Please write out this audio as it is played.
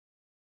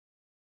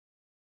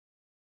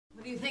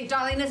What do you think,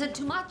 darling? Is it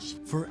too much?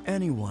 For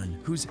anyone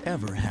who's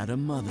ever had a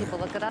mother. People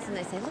look at us and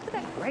they say, look at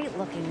that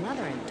great-looking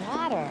mother and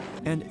daughter.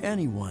 And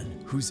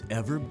anyone who's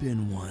ever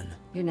been one.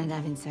 You're not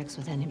having sex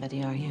with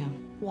anybody, are you?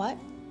 What?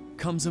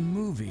 Comes a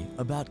movie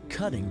about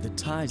cutting the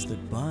ties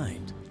that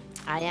bind.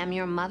 I am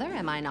your mother,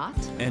 am I not?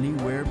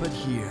 Anywhere But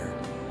Here.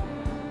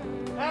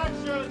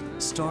 Action!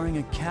 Starring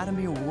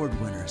Academy Award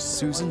winner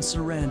Susan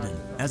Sarandon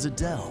as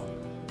Adele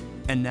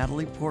and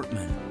Natalie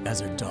Portman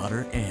as her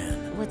daughter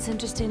Anne. What's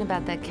interesting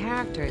about that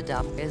character,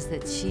 Adele, is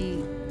that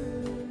she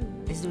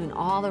is doing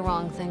all the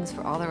wrong things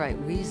for all the right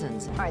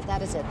reasons. All right,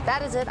 that is it.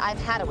 That is it. I've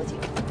had it with you.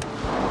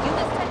 You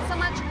miss Ted so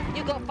much,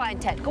 you go find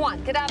Ted. Go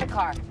on, get out of the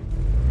car.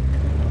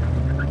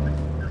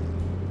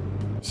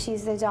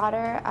 She's the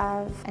daughter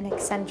of an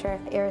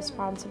eccentric,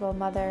 irresponsible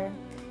mother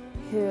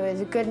who is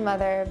a good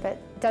mother,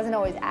 but doesn't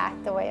always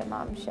act the way a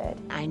mom should.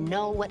 I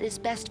know what is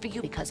best for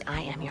you because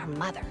I am your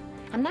mother.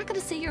 I'm not going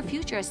to see your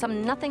future as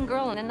some nothing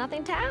girl in a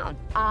nothing town.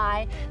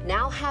 I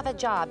now have a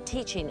job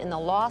teaching in the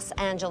Los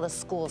Angeles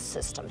school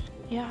system.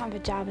 You don't have a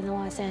job in the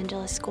Los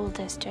Angeles school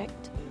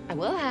district. I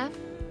will have.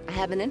 I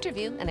have an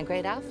interview and a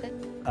great outfit.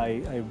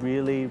 I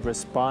really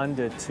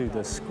responded to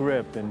the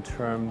script in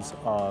terms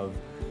of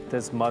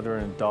this mother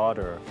and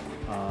daughter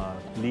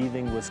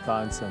leaving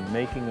Wisconsin,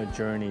 making a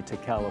journey to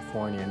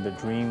California, and the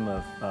dream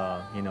of,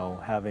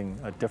 having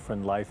a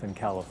different life in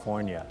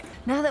California.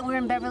 Now that we're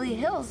in Beverly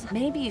Hills,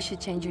 maybe you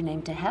should change your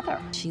name to Heather.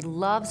 She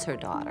loves her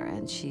daughter,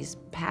 and she's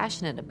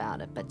passionate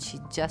about it, but she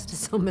just is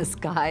so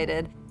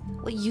misguided.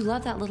 Well, you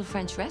love that little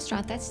French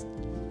restaurant. It's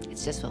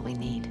just what we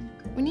need.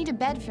 We need a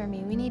bed for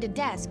me. We need a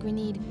desk. We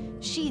need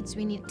sheets.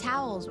 We need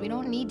towels. We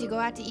don't need to go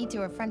out to eat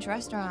to a French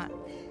restaurant.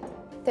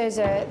 There's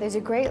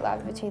a great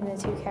love between the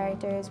two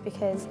characters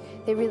because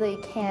they really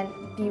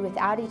can't be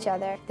without each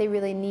other. They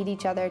really need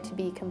each other to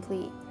be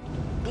complete.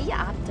 Be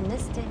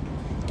optimistic.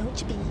 Don't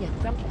you be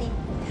grumpy.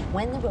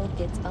 When the road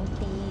gets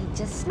bumpy,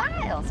 just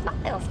smile,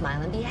 smile,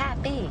 smile, and be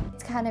happy.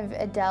 It's kind of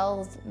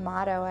Adele's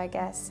motto, I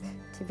guess,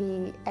 to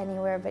be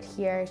anywhere but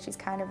here. She's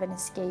kind of an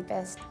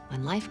escapist.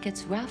 When life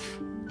gets rough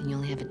and you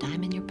only have a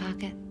dime in your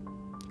pocket,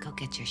 go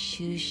get your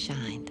shoes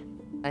shined.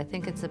 I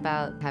think it's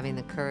about having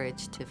the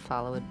courage to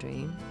follow a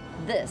dream.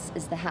 This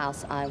is the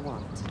house I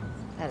want.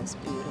 That is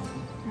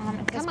beautiful. Mom,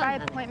 it says by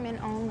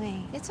appointment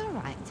only. It's all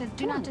right. It says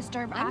do not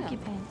disturb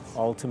occupants.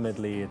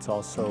 Ultimately, it's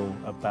also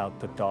about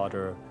the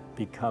daughter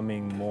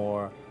becoming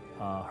more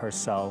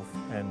herself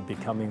and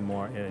becoming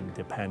more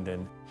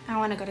independent. I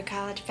want to go to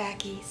college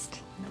back east.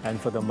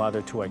 And for the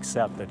mother to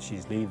accept that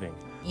she's leaving.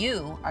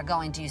 You are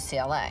going to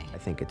UCLA. I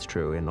think it's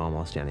true in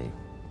almost any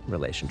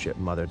relationship,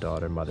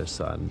 mother-daughter,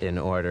 mother-son. In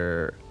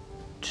order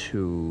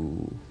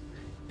to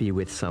be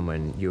with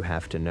someone, you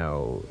have to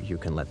know you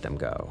can let them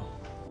go.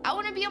 I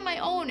want to be on my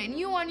own and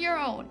you on your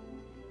own.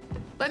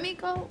 Let me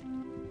go.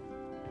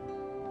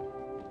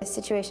 The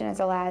situation has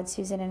allowed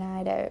Susan and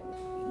I to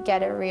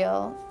get a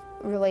real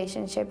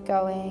relationship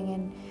going,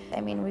 and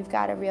I mean, we've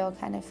got a real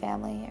kind of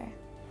family here.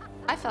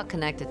 I felt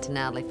connected to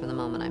Natalie from the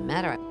moment I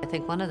met her. I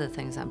think one of the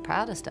things I'm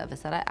proudest of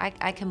is that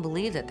I can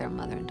believe that they're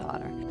mother and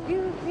daughter.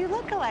 You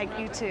look alike,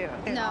 you two.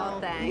 No,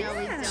 thanks.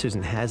 no,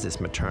 Susan has this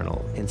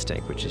maternal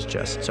instinct, which is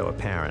just so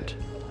apparent,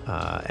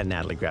 and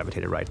Natalie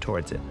gravitated right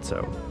towards it.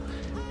 So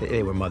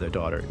they were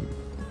mother-daughter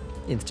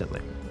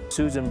instantly.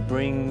 Susan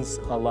brings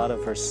a lot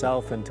of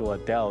herself into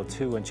Adele,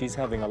 too, and she's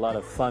having a lot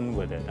of fun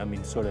with it. I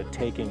mean, sort of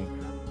taking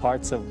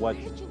parts of what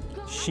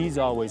she's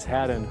always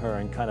had in her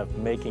and kind of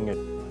making it,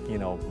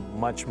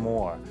 much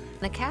more.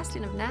 The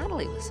casting of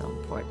Natalie was so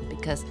important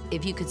because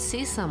if you could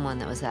see someone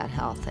that was that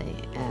healthy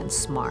and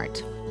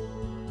smart,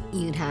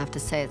 you'd have to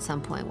say at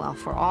some point, well,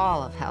 for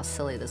all of how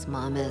silly this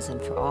mom is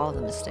and for all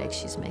the mistakes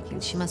she's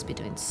making, she must be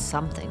doing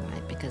something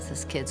right because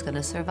this kid's going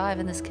to survive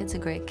and this kid's a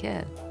great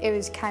kid. It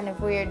was kind of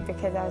weird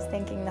because I was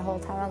thinking the whole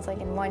time, I was like,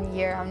 in 1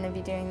 year, I'm going to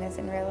be doing this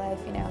in real life,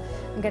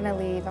 I'm going to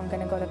leave, I'm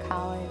going to go to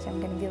college, I'm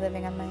going to be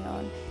living on my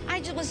own. I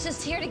was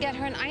just here to get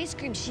her an ice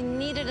cream. She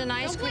needed an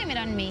ice cream. Don't blame it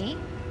on me.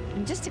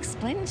 I'm just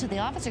explaining to the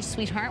officer,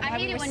 sweetheart. I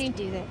hate it when you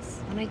do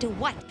this. When I do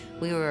what?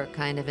 We were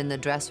kind of in the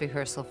dress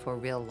rehearsal for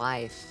real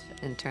life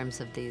in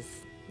terms of these,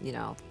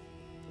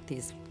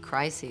 these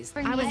crises.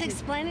 I was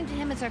explaining to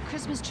him it's our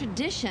Christmas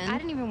tradition. I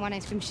didn't even want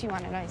ice cream. She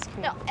wanted ice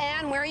cream. No,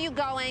 Anne, where are you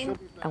going?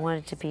 I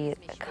wanted to be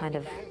a kind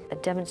of a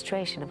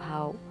demonstration of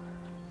how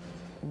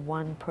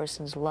one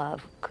person's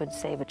love could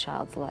save a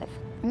child's life.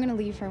 I'm going to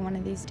leave her one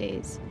of these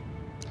days.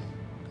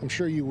 I'm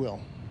sure you will,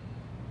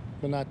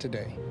 but not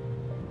today.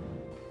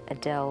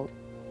 Adele,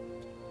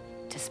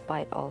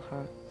 despite all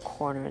her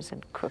corners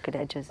and crooked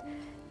edges,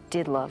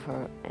 did love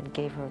her and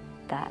gave her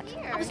that.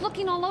 I was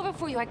looking all over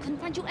for you. I couldn't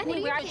find you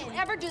anywhere. If you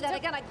ever do that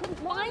again, I couldn't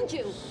find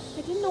you.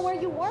 I didn't know where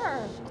you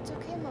were. It's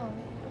okay, Mom.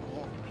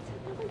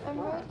 I'm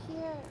right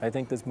here. I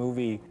think this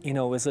movie,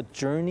 is a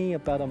journey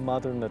about a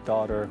mother and a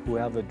daughter who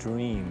have a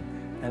dream.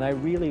 And I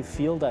really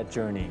feel that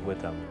journey with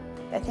them.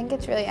 I think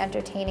it's really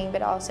entertaining,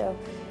 but also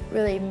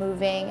really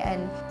moving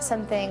and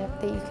something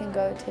that you can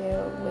go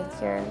to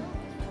with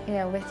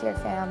your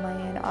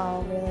family and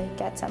all really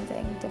get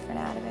something different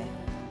out of it.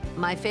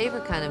 My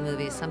favorite kind of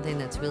movie is something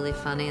that's really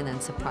funny and then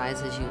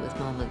surprises you with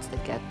moments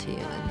that get to you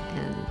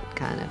and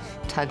kind of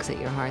tugs at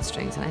your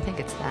heartstrings, and I think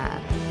it's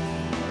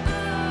that.